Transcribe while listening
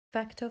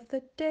Fact of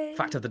the day.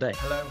 Fact of the day.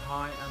 Hello,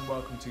 hi, and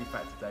welcome to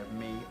Fact of the Day with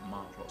me,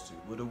 Mark Lotsu.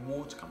 Would a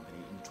water company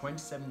in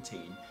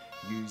 2017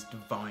 use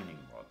divining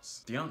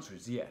rods? The answer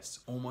is yes.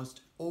 Almost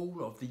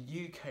all of the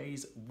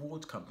UK's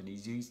water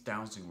companies use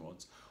dowsing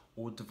rods,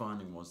 or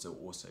divining rods they're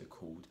also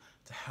called,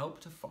 to help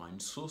to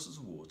find sources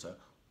of water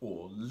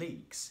or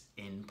leaks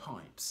in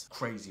pipes.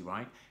 Crazy,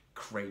 right?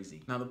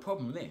 Crazy. Now the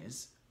problem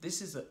is,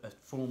 this is a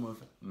form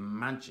of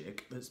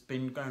magic that's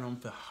been going on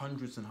for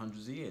hundreds and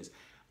hundreds of years.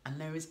 And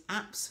there is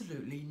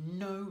absolutely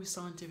no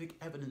scientific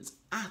evidence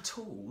at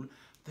all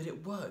that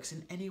it works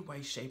in any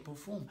way, shape or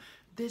form.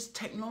 There's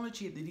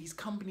technology that these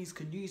companies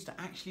can use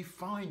to actually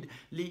find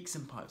leaks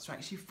in pipes, to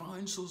actually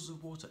find sources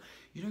of water.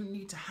 You don't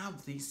need to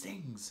have these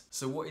things.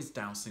 So what is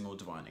dowsing or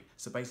divining?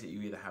 So basically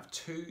you either have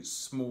two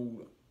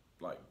small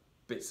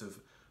bits of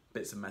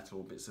metal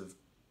or bits of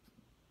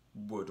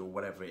wood or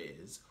whatever it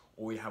is,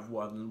 or you have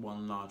one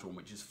large one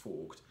which is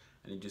forked,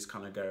 and you just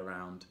kind of go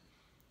around,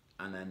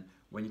 and then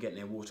when you get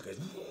near water, it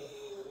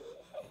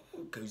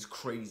goes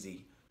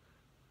crazy.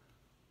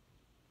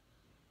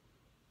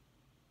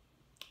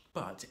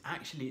 But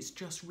actually it's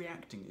just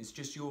reacting. It's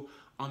just your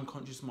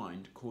unconscious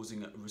mind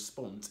causing a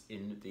response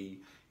in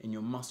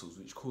your muscles,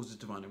 which causes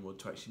the divining rod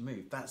to actually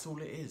move. That's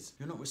all it is.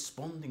 You're not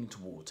responding to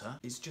water.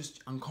 It's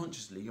just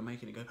unconsciously you're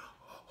making it go,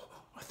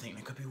 I think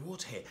there could be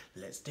water here.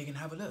 Let's dig and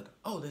have a look.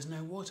 Oh, there's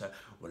no water.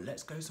 Well,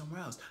 let's go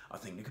somewhere else. I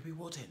think there could be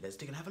water here. Let's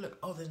dig and have a look.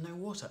 Oh, there's no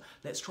water.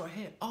 Let's try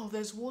here. Oh,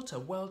 there's water.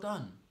 Well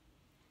done.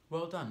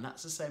 Well done.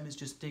 That's the same as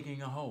just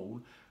digging a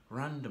hole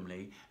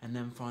randomly and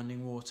then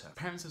finding water.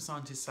 Parents of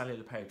scientist Sally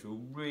LePage were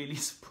really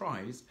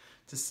surprised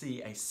to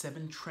see a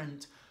Severn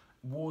Trent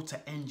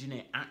water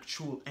engineer,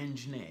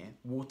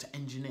 water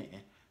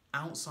engineer,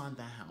 outside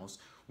their house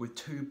with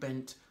two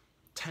bent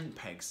tent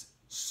pegs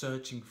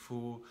searching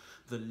for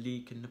the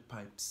leak in the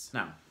pipes.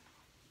 Now,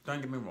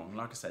 don't get me wrong,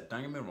 like I said,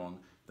 don't get me wrong,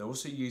 they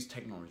also use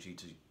technology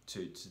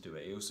to do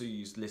it. They also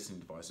use listening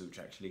devices which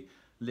actually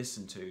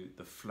listen to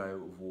the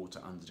flow of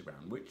water under the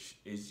ground, which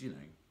is,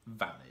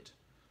 valid.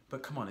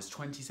 But come on, it's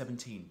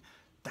 2017.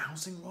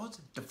 Dowsing rods?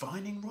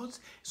 Divining rods?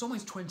 It's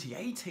almost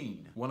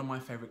 2018. One of my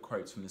favourite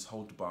quotes from this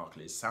whole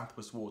debacle is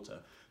Southwest Water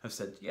have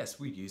said, yes,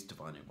 we use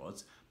divining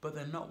rods, but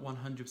they're not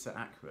 100%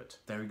 accurate.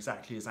 They're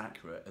exactly as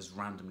accurate as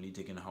randomly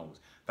digging holes.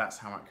 That's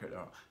how accurate they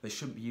are. They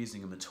shouldn't be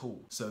using them at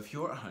all. So if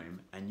you're at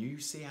home and you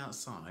see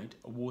outside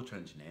a water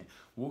engineer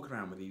walk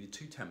around with either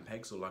two tent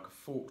pegs or like a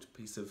forked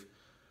piece of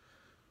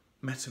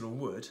metal or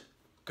wood,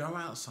 go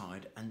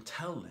outside and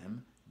tell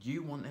them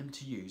you want them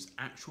to use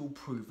actual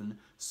proven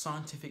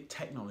scientific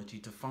technology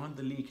to find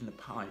the leak in the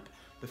pipe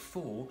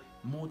before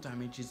more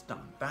damage is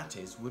done. That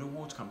is, would a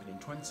water company in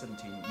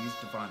 2017 use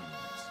divining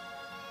rods?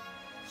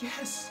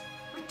 Yes!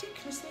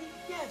 Ridiculously,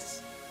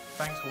 yes!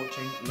 Thanks for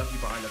watching. Love you,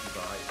 bye, love you,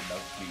 bye,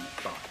 love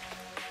you, bye.